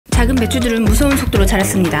작은 배추들은 무서운 속도로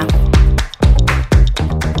자랐습니다.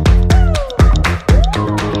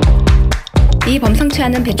 이 범상치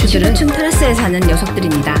않은 배추들은 10층 테라스에 사는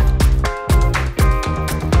녀석들입니다.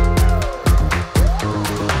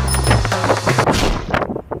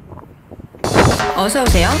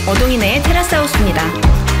 어서오세요. 어동이네의 테라스 하우스입니다.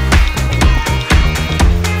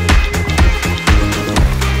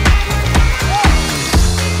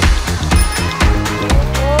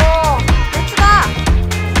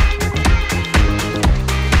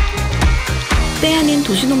 때 아닌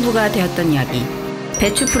도시농부가 되었던 이야기,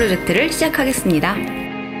 배추 프로젝트를 시작하겠습니다.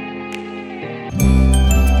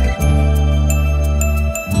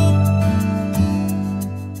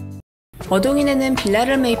 어동이네는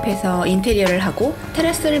빌라를 매입해서 인테리어를 하고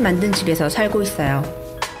테라스를 만든 집에서 살고 있어요.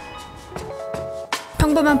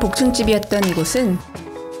 평범한 복층집이었던 이곳은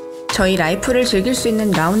저희 라이프를 즐길 수 있는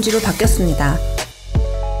라운지로 바뀌었습니다.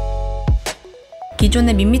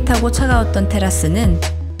 기존에 밋밋하고 차가웠던 테라스는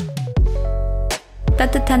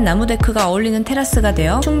따뜻한 나무 데크가 어울리는 테라스가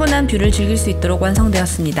되어 충분한 뷰를 즐길 수 있도록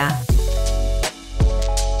완성되었습니다.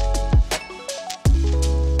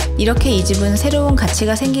 이렇게 이 집은 새로운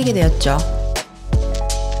가치가 생기게 되었죠.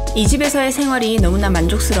 이 집에서의 생활이 너무나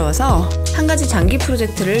만족스러워서 한 가지 장기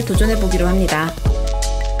프로젝트를 도전해보기로 합니다.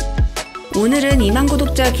 오늘은 2만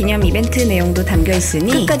구독자 기념 이벤트 내용도 담겨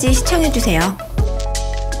있으니 끝까지 시청해주세요.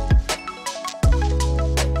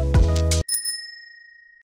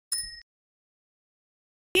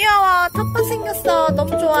 귀여워. 텃밭 생겼어.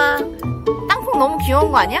 너무 좋아. 땅콩 너무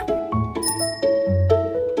귀여운 거 아니야?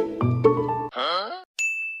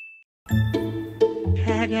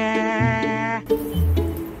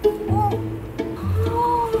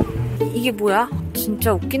 이게 뭐야?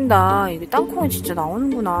 진짜 웃긴다. 이게 땅콩이 진짜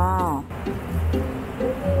나오는구나.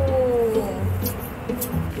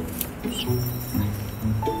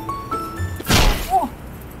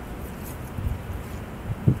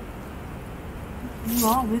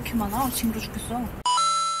 뭐야? 왜 이렇게 많아? 징그러 죽겠어.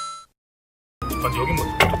 아니 여기 뭐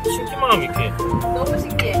신기만 하면 이렇게 너무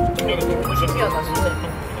신기해. 여기 너무 신기하다 진짜.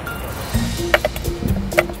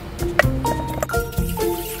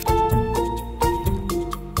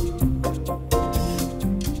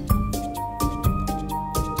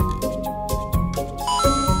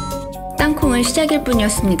 땅콩은 시작일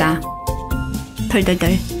뿐이었습니다.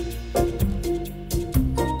 덜덜덜.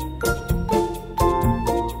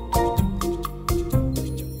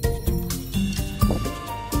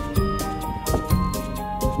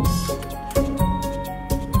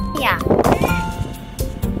 야.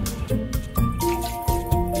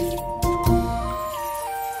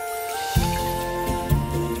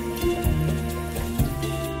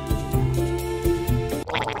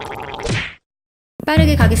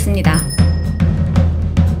 빠르게 가겠습니다.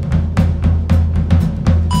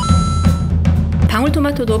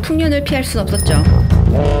 방울토마토도 풍년을 피할 순 없었죠.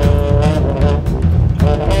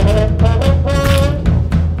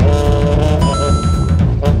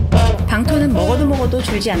 방토는 먹어도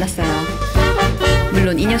줄지 않았어요.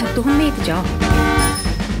 물론 이 녀석도 홈메이드죠.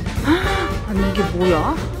 아니 이게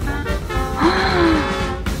뭐야?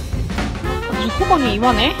 무슨 호박이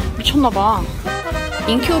이만해? 미쳤나봐.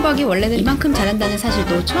 인기 호박이 원래는 이만큼 자란다는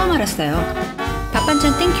사실도 처음 알았어요. 밥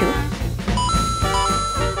반찬 땡큐.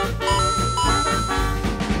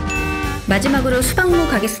 마지막으로 수박무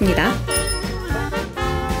가겠습니다.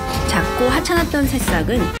 작고 하찮았던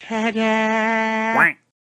새싹은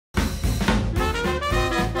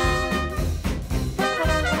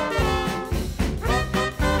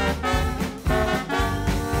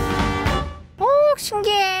오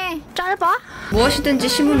신기해. 짧아? 무엇이든지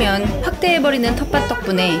심으면 확대해버리는 텃밭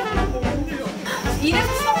덕분에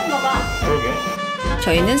이래서 수박인가봐. 그러게.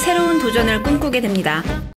 저희는 새로운 도전을 꿈꾸게 됩니다.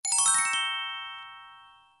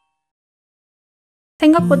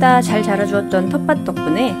 생각보다 잘 자라주었던 텃밭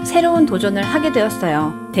덕분에 새로운 도전을 하게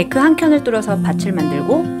되었어요. 데크 한 켠을 뚫어서 밭을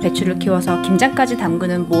만들고 배추를 키워서 김장까지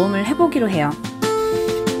담그는 모험을 해보기로 해요.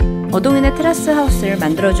 어동이네 테라스 하우스를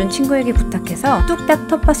만들어준 친구에게 부탁해서 뚝딱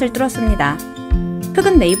텃밭을 뚫었습니다.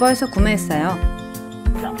 흙은 네이버에서 구매했어요.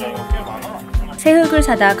 새 흙을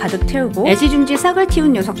사다 가득 태우고 애지중지 싹을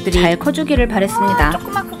틔운 녀석들이 잘 커주기를 바랬습니다.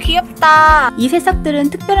 조그맣고 귀엽다. 이 새싹들은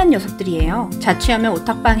특별한 녀석들이에요. 자취하며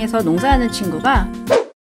오탁방에서 농사하는 친구가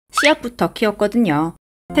씨앗부터 키웠거든요.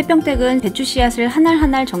 태평댁은 배추 씨앗을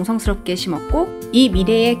하나하나 정성스럽게 심었고 이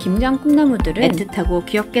미래의 김장 꿈나무들은 애틋하고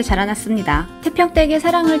귀엽게 자라났습니다. 태평댁의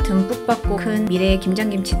사랑을 듬뿍 받고 큰 미래의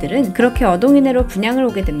김장김치들은 그렇게 어동이네로 분양을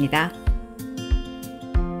오게 됩니다.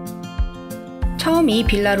 처음 이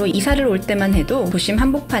빌라로 이사를 올 때만 해도 도심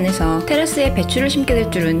한복판에서 테라스에 배추를 심게 될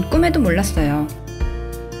줄은 꿈에도 몰랐어요.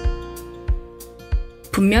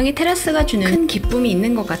 분명히 테라스가 주는 큰 기쁨이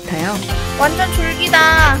있는 것 같아요. 완전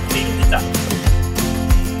졸기다. 진짜.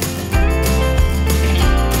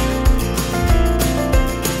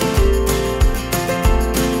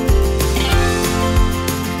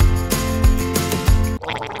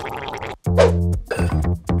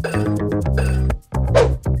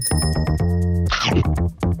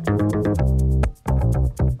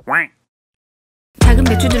 작은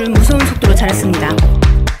배추들은 무서운 속도로 자랐습니다.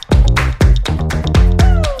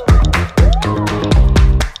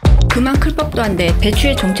 그만 클 법도 한데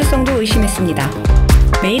배추의 정체성도 의심했습니다.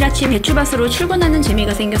 매일 아침 배추밭으로 출근하는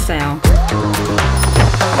재미가 생겼어요.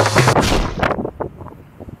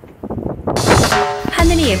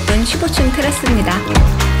 하늘이 예쁜 15층 테라스입니다.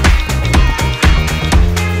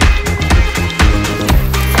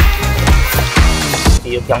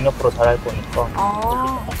 이렇게 양옆으로 자랄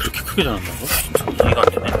거니까. 그렇게 크게 자란다고? 진짜 이해가 안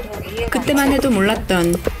되네. 그때만 해도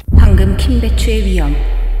몰랐던 황금킹배추의 위험.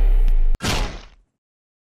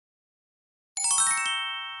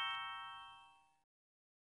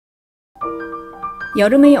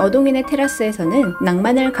 여름의 어동이네 테라스에서는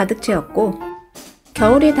낭만을 가득 채웠고,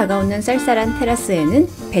 겨울이 다가오는 쌀쌀한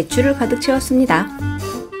테라스에는 배추를 가득 채웠습니다.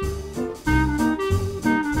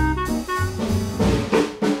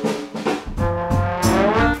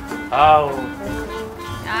 아우.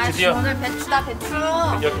 야, 드디어. 오늘 배추다, 배추.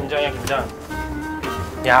 드디어 김장이야, 김장.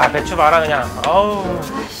 야, 배추 봐라, 그냥. 아우.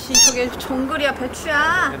 아씨, 저게 정글이야,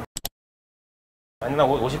 배추야. 아니, 나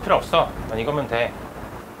옷이 필요 없어. 난 이거면 돼.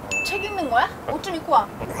 책 읽는 거야? 옷 좀 입고 와.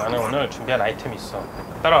 나는 오늘 준비한 아이템이 있어.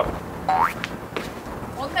 따라와.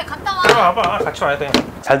 뭔데? 갔다 와. 따라와봐. 같이 와야 돼.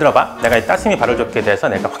 잘 들어봐. 내가 이 따스미 발열조끼에 대해서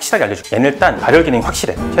내가 확실하게 알려줄게. 얘는 일단 발열 기능이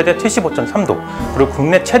확실해. 최대 75.3도. 그리고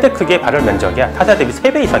국내 최대 크기의 발열 면적이야. 타자 대비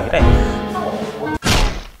 3배 이상이래.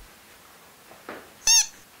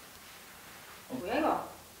 뭐야, 이거?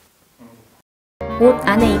 옷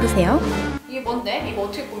안에 입으세요. 이게 뭔데? 이거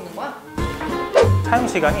어떻게 꽂는 거야? 사용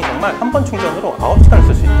시간이 정말 한 번 충전으로 9시간을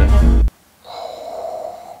쓸 수 있대.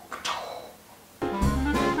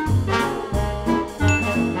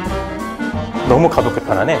 너무 가볍게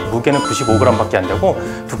편하네. 무게는 95g 밖에 안 되고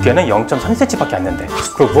두께는 0.3cm 밖에 안 된대.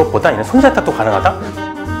 그리고 무엇보다 얘는 손세탁도 가능하다.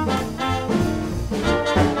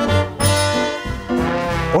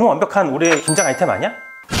 너무 완벽한 우리의 김장 아이템 아니야?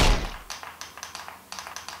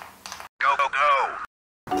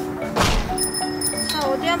 자,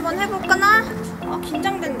 어디 한번 해볼까나? 아,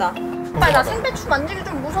 긴장된다. 빨리 나 생배추 만지기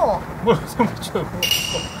좀 무서워. 뭘 생배추야.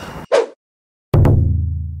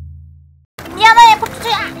 미안해,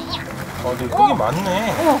 배추야. 네 흙이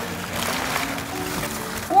많네.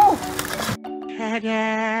 오.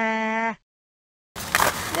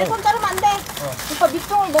 내 손 자르면 안 돼. 오빠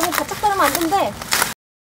밑둥을 너무 바짝 자르면 안 된대.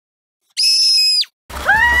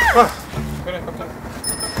 그래, 깜짝이야.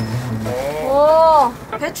 오,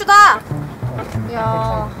 배추다.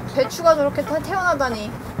 이야, 배추가 저렇게 다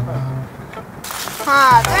태어나다니.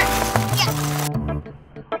 하나, 둘,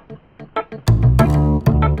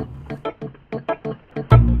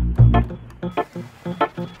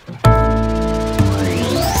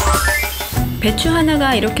 배추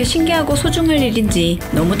하나가 이렇게 신기하고 소중할 일인지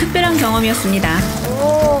너무 특별한 경험이었습니다.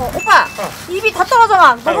 오, 오빠, 입이 다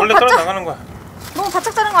떨어져가. 아니, 원래 떨어 나가는 거야. 너무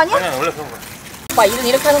바짝 자른 거 아니야? 아니야, 원래 그런 거야. 오빠, 일은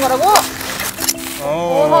이렇게 하는 거라고?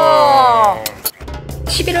 오호.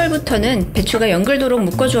 11월부터는 배추가 연글도록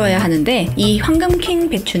묶어주어야 하는데 이 황금킹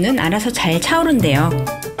배추는 알아서 잘 차오른대요.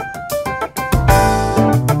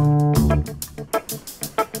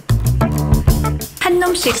 한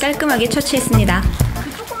놈씩 깔끔하게 처치했습니다.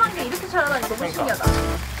 그 조그만 게 이렇게 자라다니 너무 신기하다.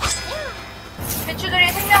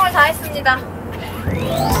 배추들이 생명을 다했습니다.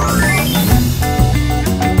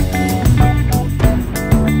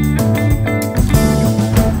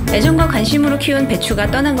 애정과 관심으로 키운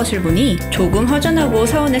배추가 떠난 것을 보니 조금 허전하고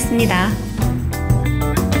서운했습니다.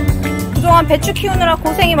 그동안 배추 키우느라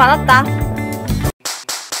고생이 많았다.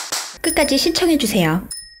 끝까지 시청해주세요.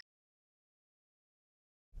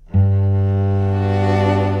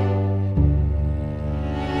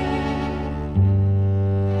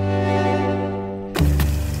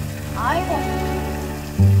 아이고,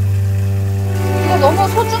 이거 너무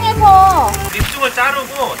소중해서. 립중을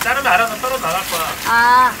자르면 알아서 떨어 나갈 거야.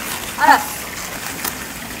 아, 알았어.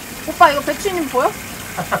 오빠, 이거 배추님 보여?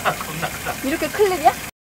 겁나 크다. 이렇게 클 일이야?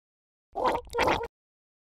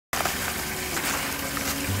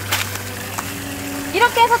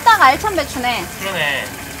 이렇게 해서 딱 알찬 배추네. 그러네.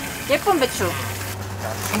 예쁜 배추. 야,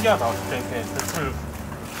 신기하다. 진짜 이렇게 배추를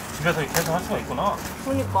집에서 이렇게 해서 할 수가 있구나.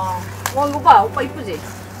 그러니까. 와, 이거 봐. 오빠 이쁘지?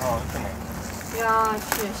 이쁘네. 이야,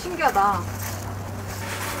 진짜 신기하다.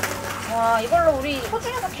 와, 이걸로 우리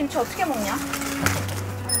소중해서 김치 어떻게 먹냐?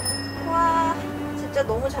 와, 진짜 진짜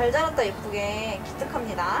너무 잘 자랐다. 예쁘게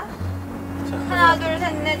기특합니다. 하나 둘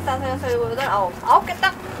셋 넷 다섯 여섯 일곱 여덟 아홉 개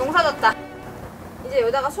딱 농사졌다. 이제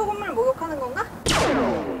여기다가 소금물 목욕하는 건가?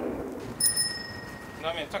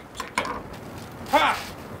 그다음에 딱 check. 파!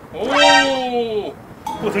 오!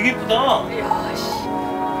 오 되게 이쁘다. 이야 씨. 이게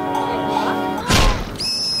뭐야?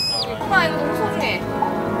 이쁘다. 이거 너무 소중해.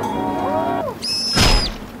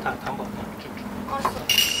 다 한번 쭉쭉. 알았어.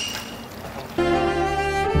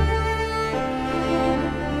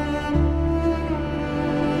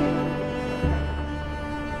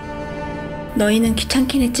 너희는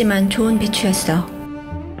귀찮긴 했지만 좋은 배추였어.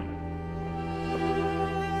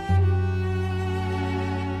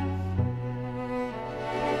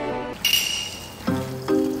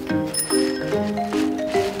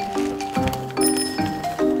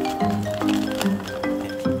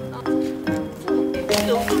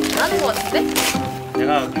 이게 엄청 잘하는 것 같은데?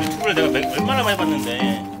 내가 유튜브를 얼마나 많이 봤는데.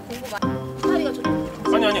 공부가 사리가 좀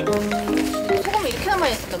아니. 소금을 이렇게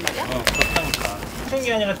많이 했었단 말이야? 그렇다니까. 추운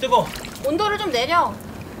게 아니라 뜨거. 온도를 좀 내려.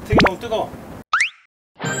 되게 너무 뜨거워.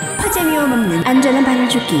 화재 위험 없는 안전한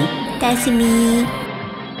발열조끼 따스미.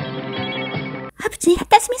 아버지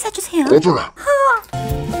따스미 사주세요. 꺼져라.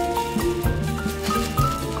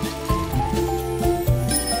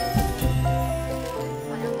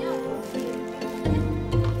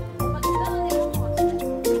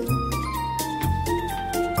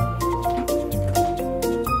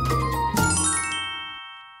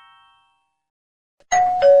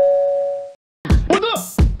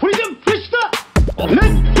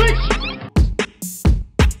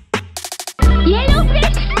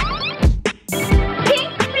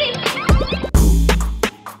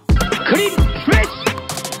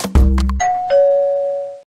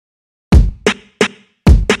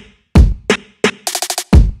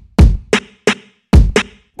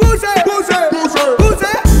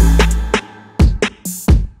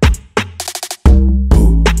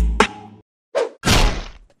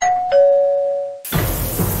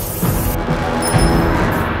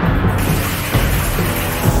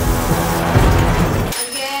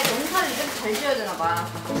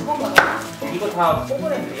 이거 다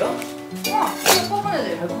뽑은 애들이요? 이거 뽑은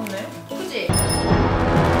애들. 잘 컸네. 그치?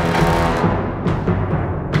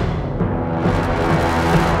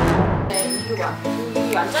 네, 이거 봐.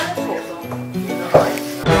 이거 안 자를 수가 없어.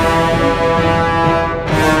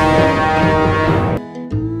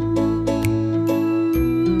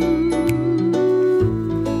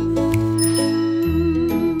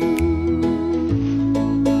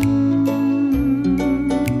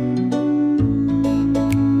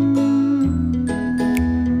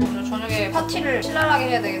 오늘 저녁에 파티를 신랄하게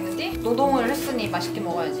해야 되겠는데? 노동을 했으니 맛있게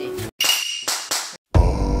먹어야지.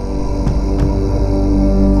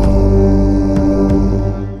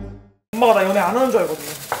 엄마가 나 연애 안 하는 줄 알거든.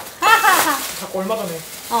 자꾸 얼마 전에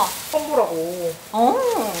선보라고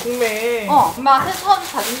동네 엄마가 처음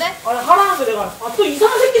사준대? 하라는데 내가 또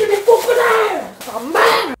이상한 새끼를 데리고 왔구나. 안 봐.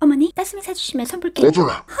 어머니 따스미 사주시면 선불게요.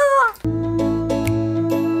 꺼져라.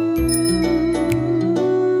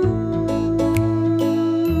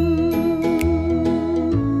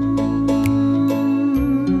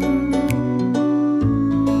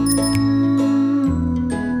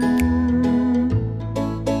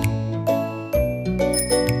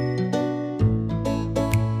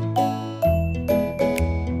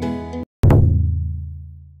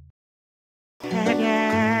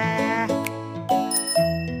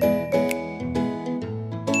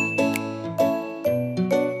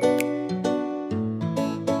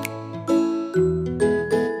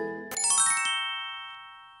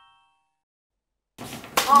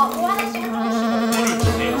 또 하나씩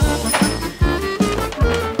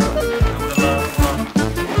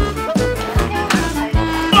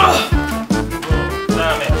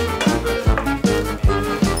그다음에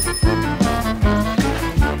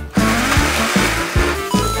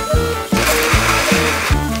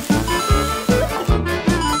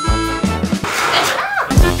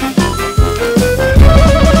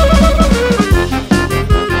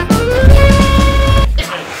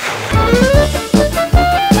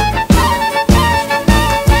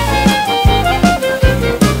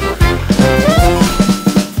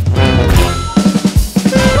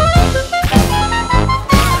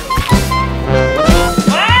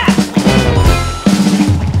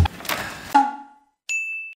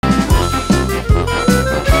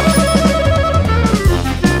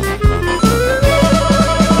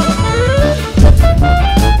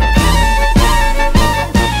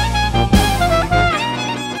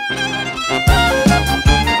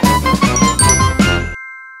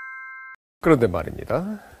그런데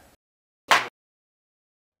말입니다.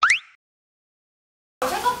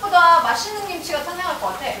 생각보다 맛있는 김치가 탄생하네. 것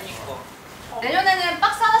같아. 내년에는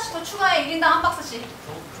박스 하나씩 더 추가해. 1인당 한 박스씩.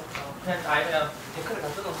 그냥 댓글을 다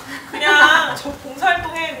뜯어. 그냥 저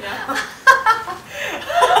봉사활동해 그냥.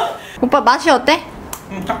 오빠 맛이 어때?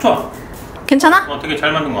 딱 좋아. 괜찮아? 되게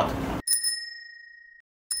잘 만든 것 같아.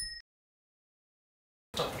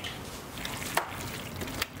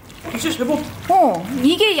 진짜 제법.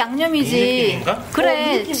 이게 양념이지. 이 느낌인가?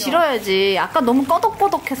 그래, 이 느낌이야. 질어야지. 아까 너무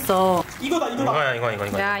꺼덕꺼덕했어. 이거다.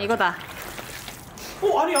 이거. 야, 이거다.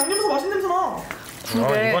 아니 양념에서 맛있는 냄새 나.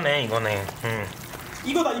 그래. 이거네.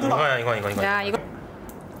 이거다. 이거. 야, 이거.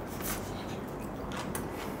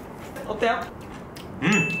 어때요?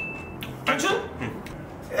 괜찮?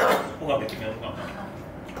 뭐가 맵기면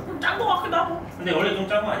짠거 같기도 하고. 근데 원래 좀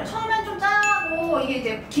짠 거 아니야? 처음엔 좀 짜고 이게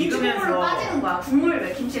이제 김치 국물로 빠지는 거야. 국물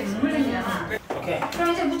왜 김치에 국물 생기잖아. 오케이.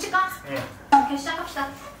 그럼 이제 무칠까? 오케이, 시작합시다.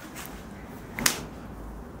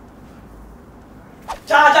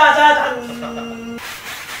 짜자자잔.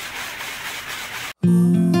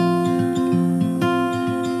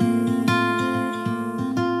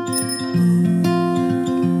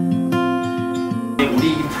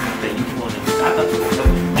 우리 김치인데 인기모는 짜다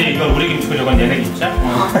좀 이제 이건 우리 김치고 저건 얘네 김치야?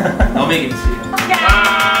 너의 김치.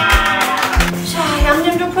 자,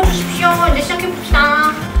 양념 좀 펴주십시오. 이제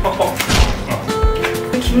시작해봅시다. 뻑뻑.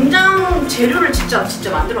 김장 재료를 진짜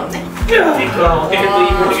만들었네? 그러니까 어떻게 또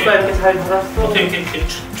이 모씨가 이렇게 잘 자랐어. 어떻게 이렇게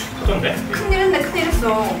축 하던데? 큰일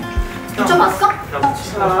했어. 붙여봤어? 나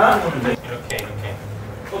김치 잘하는데. 이렇게.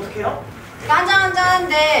 어떻게 해요?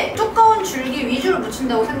 짠짠짠한데 두꺼운 줄기 위주로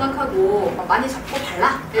묻힌다고 생각하고 많이 잡고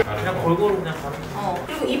발라. 그냥 골고루 그냥 바르면.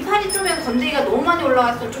 그리고 이파리 쪽에 건더기가 너무 많이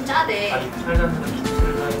올라갔으면 좀 짜대. 아니 잘 자는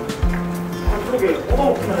김치를 다 그러게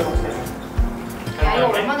얻어먹기만 해봤네. 야, 이거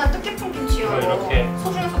얼마나 뜻깊은 김치여. 이렇게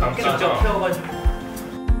소중해서 감싸. 먹게. 직접 태워가지고.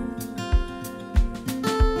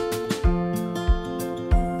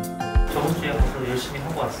 저번 주에 가서 열심히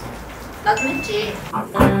하고 왔어. 나 좀 했지.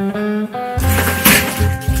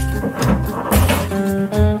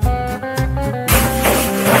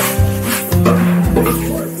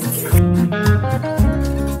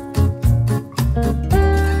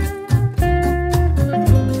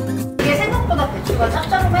 이게 생각보다 배추가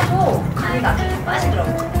짭짤해도 간이 나중에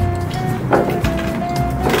빠지더라고.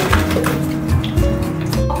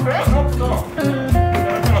 그래?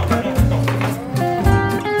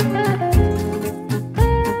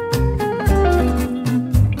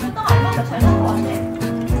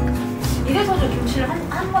 이래서 저 김치를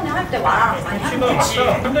한 번에 할 때 와랑 많이 하는 거야.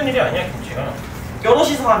 김치가 힘든 일이 아니야 김치가.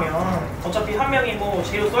 여럿이서 하면 어차피 한 명이 뭐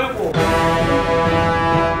재료 썰고.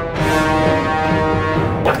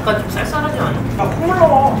 약간 좀 쌀쌀하지 않아? 나 콧물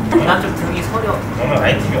나와. 난 좀 등이 서려. 너는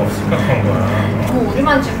아이템이 없으니까 그런 거야. 뭐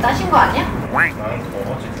우리만 지금 따신 거 아니야? 나는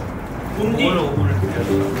더워 지금.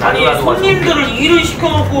 오늘 아니 손님들을 일을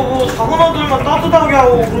시켜놓고 뭐 작은 아들만 따뜻하게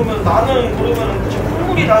하고 그러면 나는 그러면 지금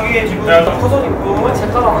콧물이 나게 지금 야, 너- 커서 있고.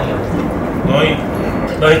 책가방 아니야?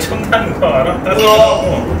 너희 첨단 거 알아?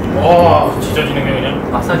 와 지져지는 게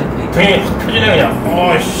그냥 마사지 페이지. 등이 확 펴지네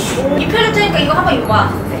그냥. 어이씨. 이 편을 뜨니까 이거 한번 입어봐.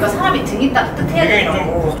 그러니까 사람이 등이 따뜻해야 이게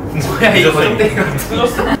되더라고. 뭐야 이거 고정대기가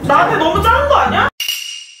늦었어? 나한테 너무 작은 거 아니야?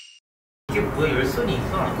 이게 뭐야 열선이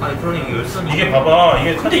있어? 아니 그러니 열선이 이게 봐봐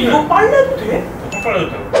이게 근데 이거 빨래도 돼?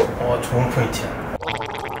 손가락도 되고. 좋은 포인트야.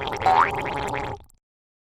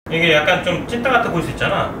 이게 약간 좀 찐따 같아 보일 수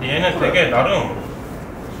있잖아. 근데 얘는 되게 나름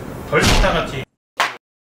덜 찐따 같이.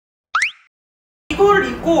 이거를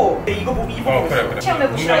입고 이거 뭐 입어보겠어. 그래.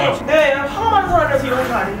 시험해보시라요. 네, 화가 많은 사람이라서 이런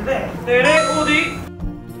건 아닌데. 네네 어디?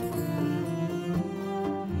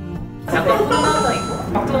 약간 훈훈하다 이거.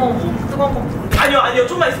 막 뜨거운 거. 아니요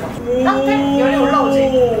좀만 있어봐. 따뜻해? 열이 올라오지?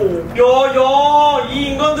 야야 이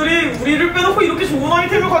인간들이 우리를 빼놓고 이렇게 좋은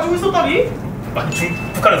아이템을 가지고 있었다니?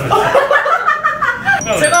 북한에서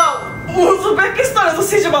있어. 제가 우즈베키스탄에서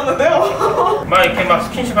시집 왔는데요. 막 이렇게 막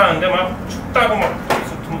스킨십 하는데 막 춥다고 막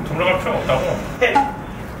들어갈 필요가 없다고.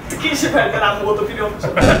 스킨십 할 땐 아무것도 필요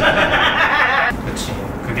없죠. 그치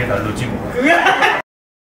그게 난로지 뭐.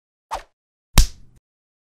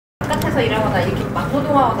 바깥에서 일하거나 이렇게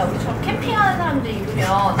막노동하거나 우리처럼 캠핑하는 사람들이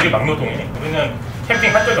입으면 그게 막노동이니? 우리는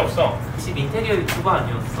캠핑 한 적이 없어. 집 인테리어 유튜버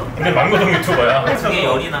아니었어? 근데 막노동 유튜버야. 등에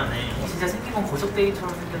열이 나네. 진짜 생긴 건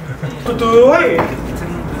고속대기처럼 생겼는데 두두이.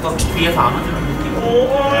 등 그거 뒤에서 안아주는 느낌.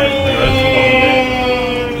 오이.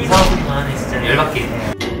 이상한 소리만 하네 진짜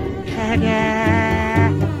열받게.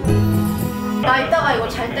 나 이따가 이거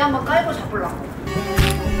잘 때 한번 깔고 자보려고.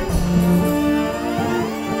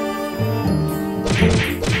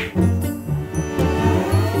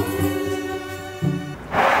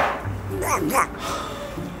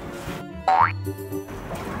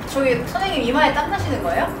 저기 선생님 이마에 땀 나시는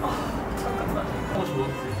거예요? 잠깐만.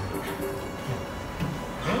 좋은데.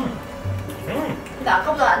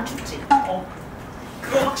 안 춥지?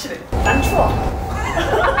 그거 확실해. 난 추워.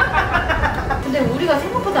 근데 우리가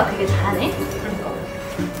생각보다 되게 잘하네? 그러니까.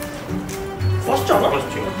 맛있지 않아?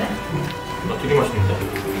 맛있지? 어때? 나 되게 맛있는데?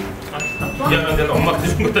 미안한 데는 엄마가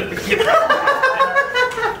해준 거다.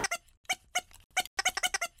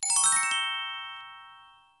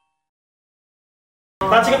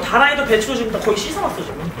 나 지금 다라이도 배추도 지금 다 거의 씻어놨어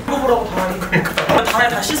지금. 이거 보라고 다라이. 그러니까. 다라이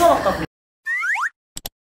다 씻어놨다고.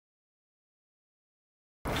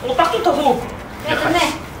 딱 좋다 소. 야, 끝내.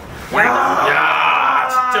 야,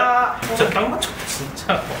 진짜 딱 맞췄다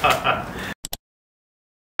진짜.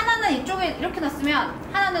 하나는 이쪽에 이렇게 놨으면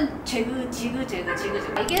하나는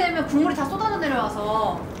지그재그. 이게 되면 국물이 다 쏟아져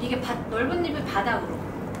내려와서 이게 넓은 입을 바닥으로.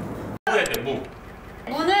 무 해야 돼, 무.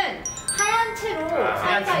 무는 하얀 채로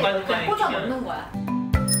살짝 이렇게 꽂아 넣는 거야.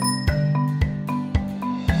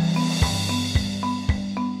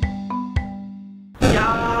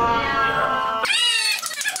 야.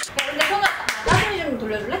 근데 손을 따뜻히 좀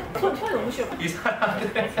돌려줄래? 손이 너무 싫어. 이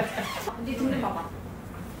사람들. 네 등등 봐봐.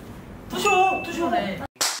 투쇼네.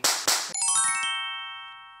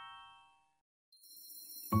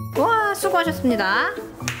 와, 수고하셨습니다.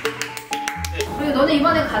 그리고 너네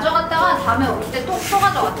이번에 가져갔다가 다음에 올 때 또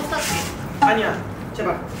가져와. 또 사줄게. 아니야,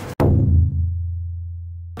 제발.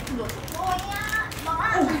 근데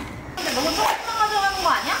너무 조금 가져가는 거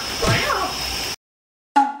아니야? 아니야.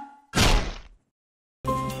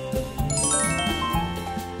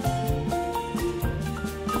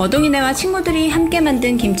 어동이네와 친구들이 함께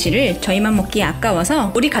만든 김치를 저희만 먹기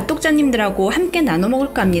아까워서 우리 갓독자님들하고 함께 나눠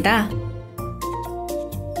먹을까 합니다.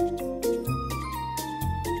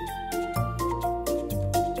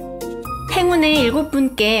 행운의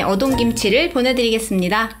 7분께 어동김치를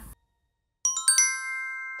보내드리겠습니다.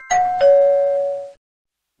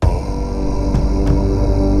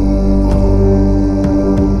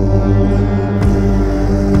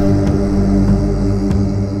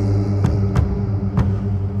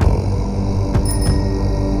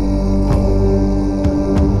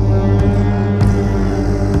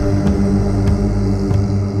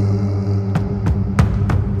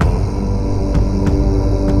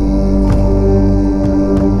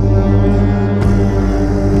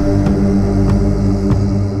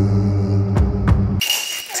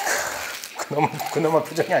 그놈의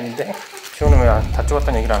표정이 아닌데? 지호는 왜 다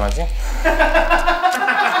찍었다는 얘기를 안 하지?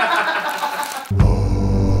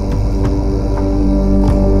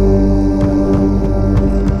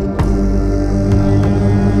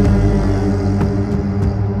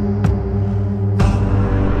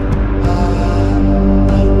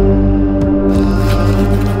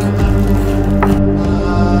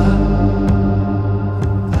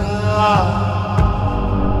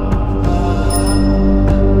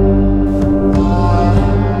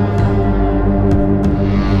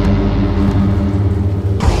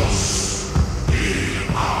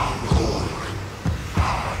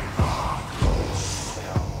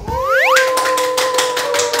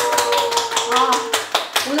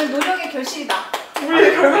 결실이다.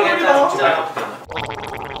 우리의 결과물이다.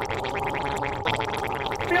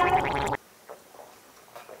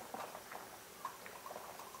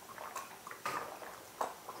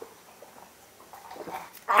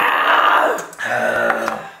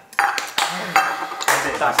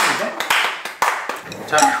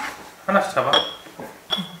 자, 하나씩 잡아.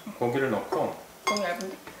 고기를 넣고. 너무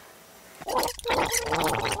얇은데?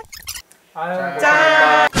 아유,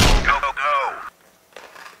 짠!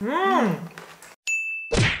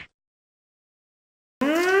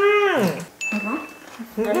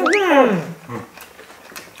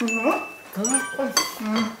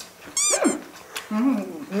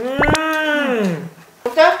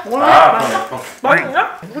 어때? 아, 그러네.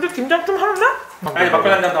 맛있냐? 우리 김장 좀 할래? 아니,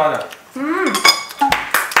 막걸리 한 잔 더 하자.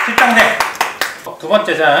 실장네. 두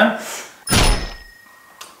번째 잔.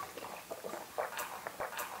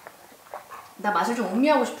 나 맛을 좀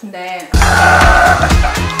음미하고 싶은데. 빨리.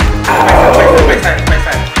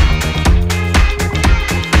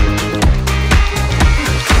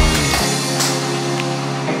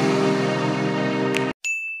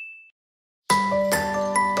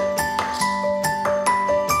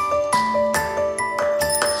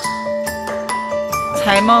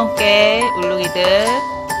 잘 먹게 울루기들.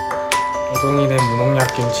 어동이네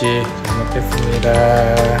무농약 김치 잘 먹겠습니다.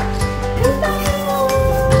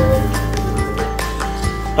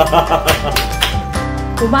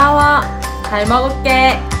 고마워. 잘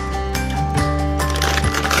먹을게.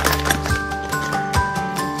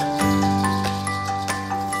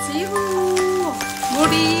 지호,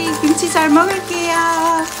 우리 김치 잘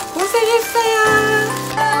먹을게요. 고생했어요.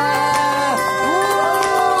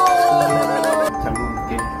 잘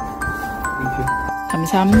먹을게.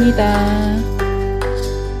 감사합니다.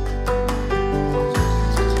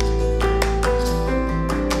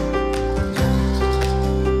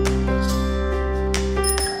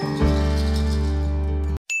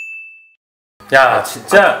 야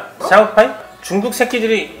진짜 샤오파이? 중국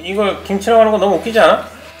새끼들이 이걸 김치라고 하는 거 너무 웃기지 않아?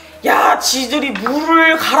 야, 지들이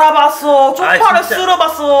물을 갈아봤어. 쪽파를 진짜.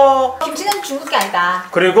 쓸어봤어. 김치는 중국 게 아니다.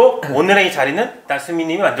 그리고 오늘의 이 자리는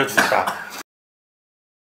따스미님이 만들어주셨다.